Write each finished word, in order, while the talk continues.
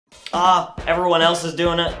Everyone else is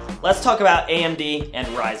doing it. Let's talk about AMD and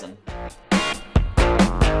Ryzen.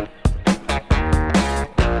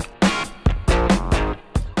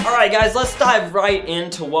 Alright guys, let's dive right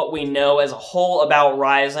into what we know as a whole about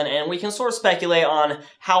Ryzen, and we can sort of speculate on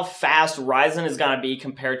how fast Ryzen is going to be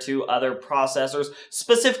compared to other processors,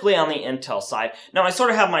 specifically on the Intel side. Now I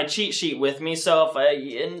sort of have my cheat sheet with me, so if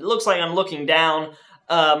it looks like I'm looking down,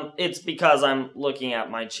 it's because I'm looking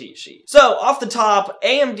at my cheat sheet. So, off the top,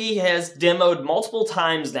 AMD has demoed multiple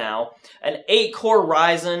times now an 8-core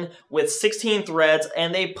Ryzen with 16 threads,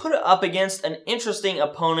 and they put it up against an interesting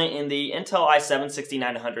opponent in the Intel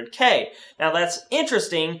i7-6900K. Now, that's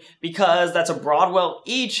interesting because that's a Broadwell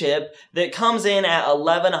E chip that comes in at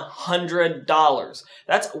 $1,100.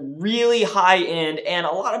 That's really high-end, and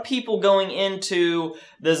a lot of people going into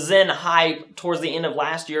the Zen hype towards the end of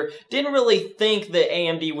last year didn't really think that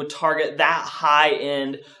AMD would target that high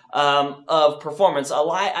end of performance.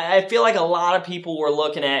 I feel like a lot of people were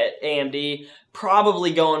looking at AMD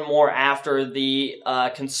probably going more after the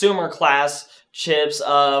consumer class chips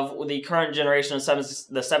of the current generation of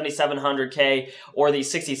the 7700K or the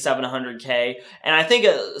 6700K, and I think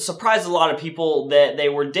it surprised a lot of people that they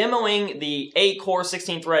were demoing the 8-core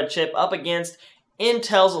 16-thread chip up against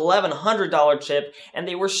Intel's $1,100 chip, and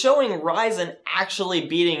they were showing Ryzen actually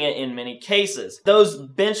beating it in many cases. Those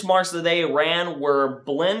benchmarks that they ran were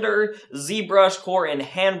Blender, ZBrush Core, and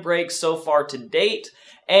Handbrake so far to date,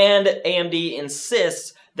 and AMD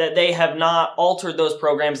insists that they have not altered those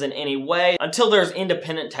programs in any way. Until there's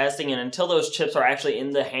independent testing and until those chips are actually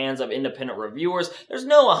in the hands of independent reviewers, there's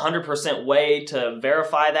no 100% way to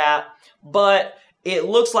verify that, but it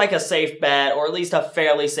looks like a safe bet, or at least a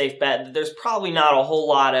fairly safe bet. There's probably not a whole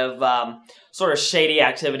lot of sort of shady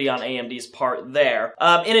activity on AMD's part there.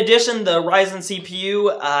 In addition, the Ryzen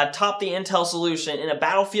CPU topped the Intel solution in a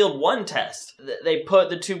Battlefield 1 test. They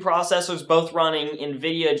put the two processors both running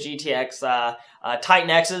NVIDIA GTX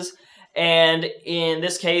Titan X's, and in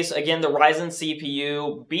this case, again, the Ryzen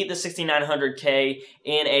CPU beat the 6900K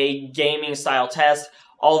in a gaming style test.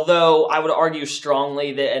 Although I would argue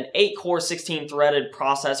strongly that an 8-core 16-threaded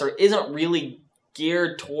processor isn't really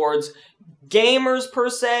geared towards gamers per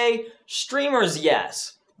se. Streamers,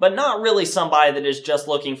 yes, but not really somebody that is just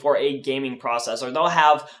looking for a gaming processor.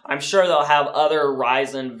 I'm sure they'll have other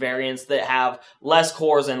Ryzen variants that have less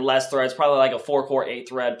cores and less threads. Probably like a 4-core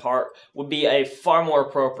 8-thread part would be a far more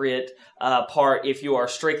appropriate part if you are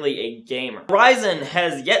strictly a gamer. Ryzen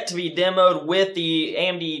has yet to be demoed with the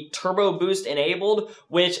AMD Turbo Boost enabled,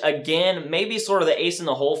 which again may be sort of the ace in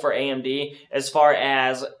the hole for AMD as far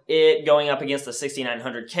as it going up against the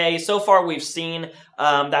 6900K. So far we've seen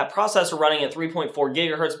that processor running at 3.4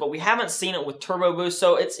 gigahertz, but we haven't seen it with Turbo Boost,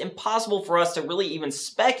 so it's impossible for us to really even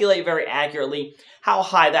speculate very accurately how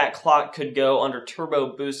high that clock could go under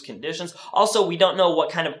Turbo Boost conditions. Also, we don't know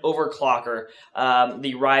what kind of overclocker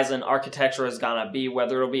the Ryzen architecture is going to be,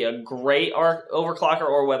 whether it'll be a great overclocker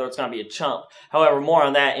or whether it's going to be a chump. However, more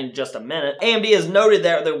on that in just a minute. AMD has noted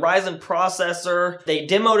that the Ryzen processor, they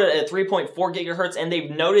demoed it at 3.4 gigahertz, and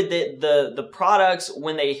they've noted that the products,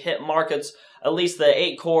 when they hit markets, at least the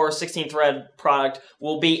 8-core 16-thread product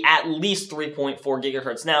will be at least 3.4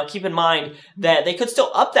 gigahertz. Now, keep in mind that they could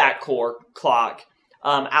still up that core clock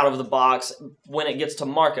out of the box when it gets to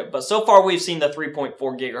market. But so far, we've seen the 3.4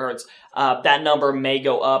 gigahertz. That number may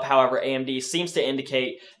go up. However, AMD seems to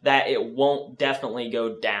indicate that it won't definitely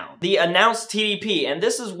go down. The announced TDP, and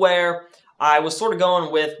this is where I was sort of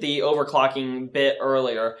going with the overclocking bit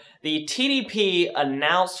earlier. The TDP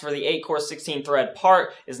announced for the 8-core 16-thread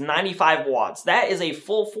part is 95 watts. That is a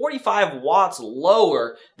full 45 watts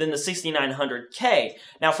lower than the 6900K.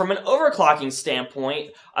 Now, from an overclocking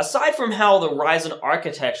standpoint, aside from how the Ryzen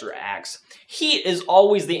architecture acts, heat is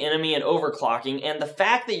always the enemy in overclocking, and the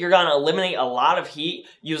fact that you're going to eliminate a lot of heat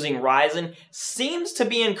using Ryzen seems to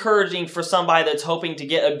be encouraging for somebody that's hoping to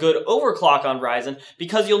get a good overclock on Ryzen,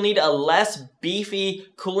 because you'll need a less beefy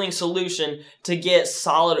cooling solution to get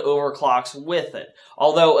solid overclocks with it.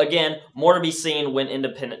 Although, again, more to be seen when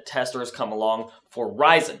independent testers come along for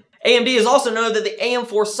Ryzen. AMD has also noted that the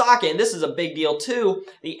AM4 socket, and this is a big deal too,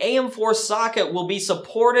 the AM4 socket will be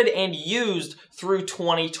supported and used through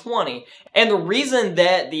 2020. And the reason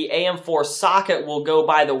that the AM4 socket will go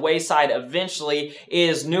by the wayside eventually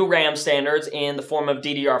is new RAM standards in the form of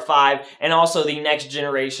DDR5 and also the next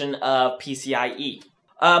generation of PCIe.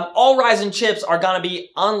 All Ryzen chips are going to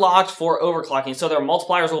be unlocked for overclocking, so their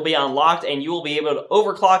multipliers will be unlocked and you will be able to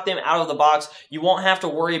overclock them out of the box. You won't have to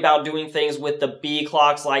worry about doing things with the B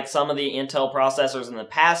clocks like some of the Intel processors in the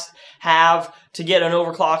past have to get an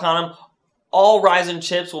overclock on them. All Ryzen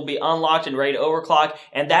chips will be unlocked and ready to overclock,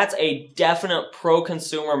 and that's a definite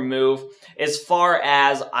pro-consumer move as far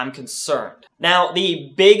as I'm concerned. Now,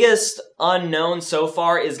 the biggest unknown so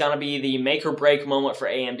far is going to be the make or break moment for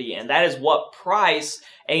AMD, and that is what price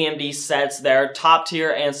AMD sets their top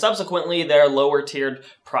tier and subsequently their lower tiered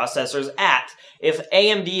processors at. If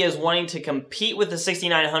AMD is wanting to compete with the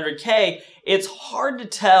 6900K, it's hard to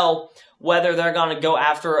tell whether they're going to go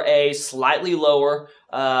after a slightly lower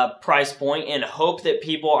price point and hope that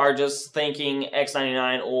people are just thinking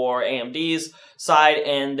X99 or AMD's side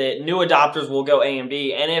and that new adopters will go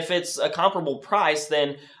AMD. And if it's a comparable price,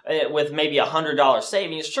 then with maybe $100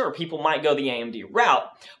 savings, sure, people might go the AMD route.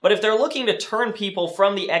 But if they're looking to turn people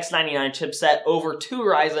from the X99 chipset over to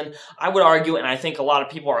Ryzen, I would argue, and I think a lot of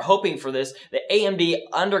people are hoping for this, that AMD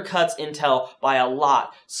undercuts Intel by a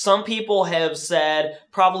lot. Some people have said,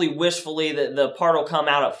 probably wishfully, that the part will come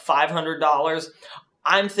out at $500.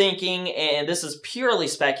 I'm thinking, and this is purely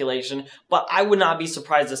speculation, but I would not be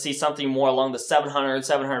surprised to see something more along the $700,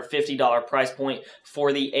 $750 price point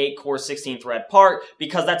for the 8-core 16-thread part,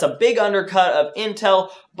 because that's a big undercut of Intel,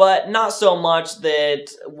 but not so much that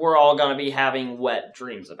we're all going to be having wet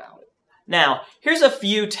dreams about it. Now, here's a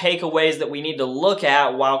few takeaways that we need to look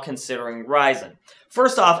at while considering Ryzen.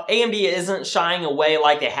 First off, AMD isn't shying away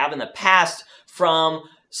like they have in the past from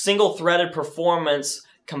single-threaded performance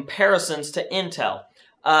comparisons to Intel.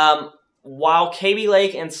 While Kaby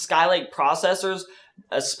Lake and Skylake processors,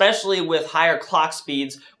 especially with higher clock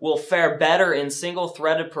speeds, will fare better in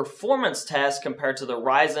single-threaded performance tests compared to the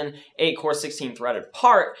Ryzen 8-core 16-threaded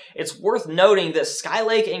part, it's worth noting that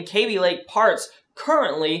Skylake and Kaby Lake parts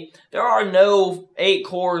currently, there are no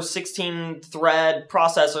 8-core 16-thread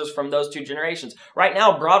processors from those two generations. Right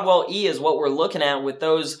now, Broadwell E is what we're looking at with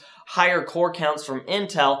those higher core counts from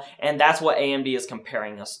Intel, and that's what AMD is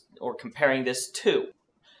comparing this to.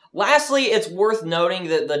 Lastly, it's worth noting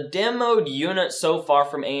that the demoed unit so far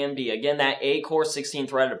from AMD, again that 8-core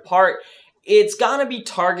 16-threaded part, it's gonna be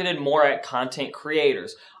targeted more at content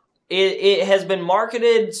creators. It has been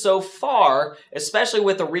marketed so far, especially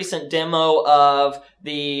with the recent demo of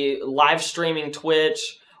the live streaming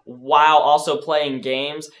Twitch while also playing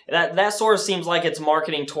games. That sort of seems like it's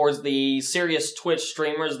marketing towards the serious Twitch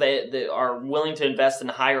streamers that are willing to invest in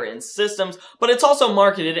higher end systems, but it's also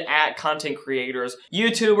marketed at content creators,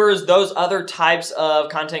 YouTubers, those other types of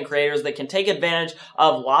content creators that can take advantage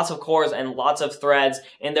of lots of cores and lots of threads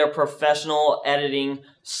in their professional editing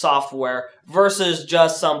software versus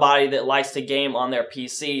just somebody that likes to game on their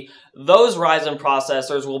PC. Those Ryzen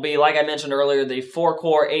processors will be, like I mentioned earlier, the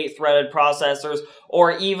 4-core 8-threaded processors,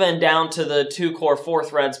 or even down to the 2-core 4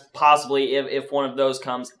 threads, possibly if one of those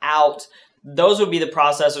comes out. Those would be the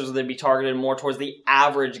processors that would be targeted more towards the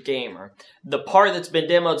average gamer. The part that's been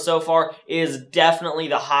demoed so far is definitely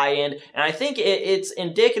the high end, and I think it's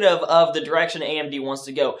indicative of the direction AMD wants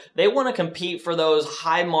to go. They want to compete for those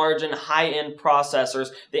high margin, high end processors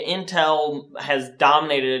that Intel has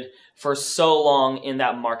dominated for so long in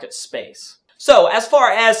that market space. So, as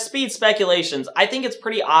far as speed speculations, I think it's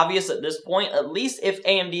pretty obvious at this point, at least if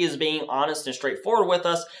AMD is being honest and straightforward with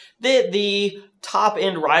us, that the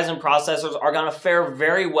top-end Ryzen processors are going to fare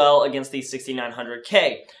very well against the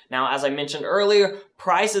 6900K. Now, as I mentioned earlier,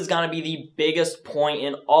 price is going to be the biggest point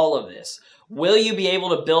in all of this. Will you be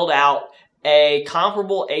able to build out a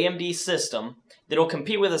comparable AMD system that'll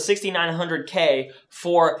compete with a 6900K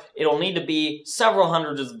for, it'll need to be several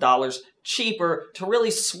hundreds of dollars cheaper to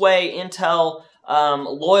really sway Intel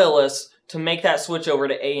loyalists to make that switch over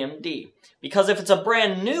to AMD? Because if it's a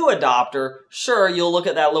brand new adopter, sure, you'll look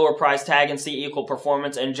at that lower price tag and see equal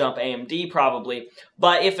performance and jump AMD probably.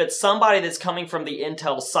 But if it's somebody that's coming from the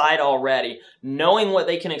Intel side already, knowing what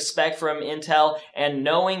they can expect from Intel and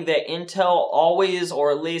knowing that Intel always,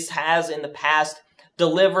 or at least has in the past,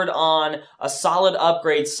 delivered on a solid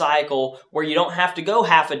upgrade cycle where you don't have to go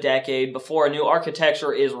half a decade before a new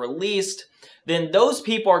architecture is released, then those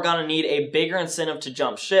people are going to need a bigger incentive to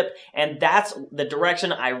jump ship, and that's the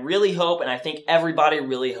direction I really hope, and I think everybody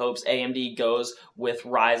really hopes AMD goes with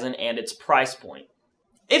Ryzen and its price point.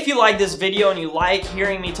 If you like this video and you like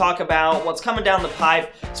hearing me talk about what's coming down the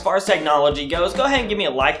pipe as far as technology goes, go ahead and give me a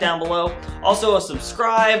like down below. Also a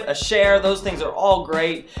subscribe, a share, those things are all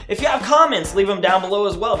great. If you have comments, leave them down below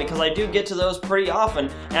as well, because I do get to those pretty often,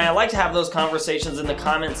 and I like to have those conversations in the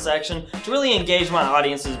comments section to really engage my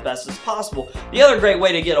audience as best as possible. The other great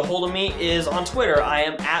way to get a hold of me is on Twitter. I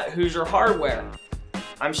am @HoosierHardware.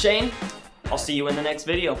 I'm Shane. I'll see you in the next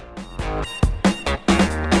video.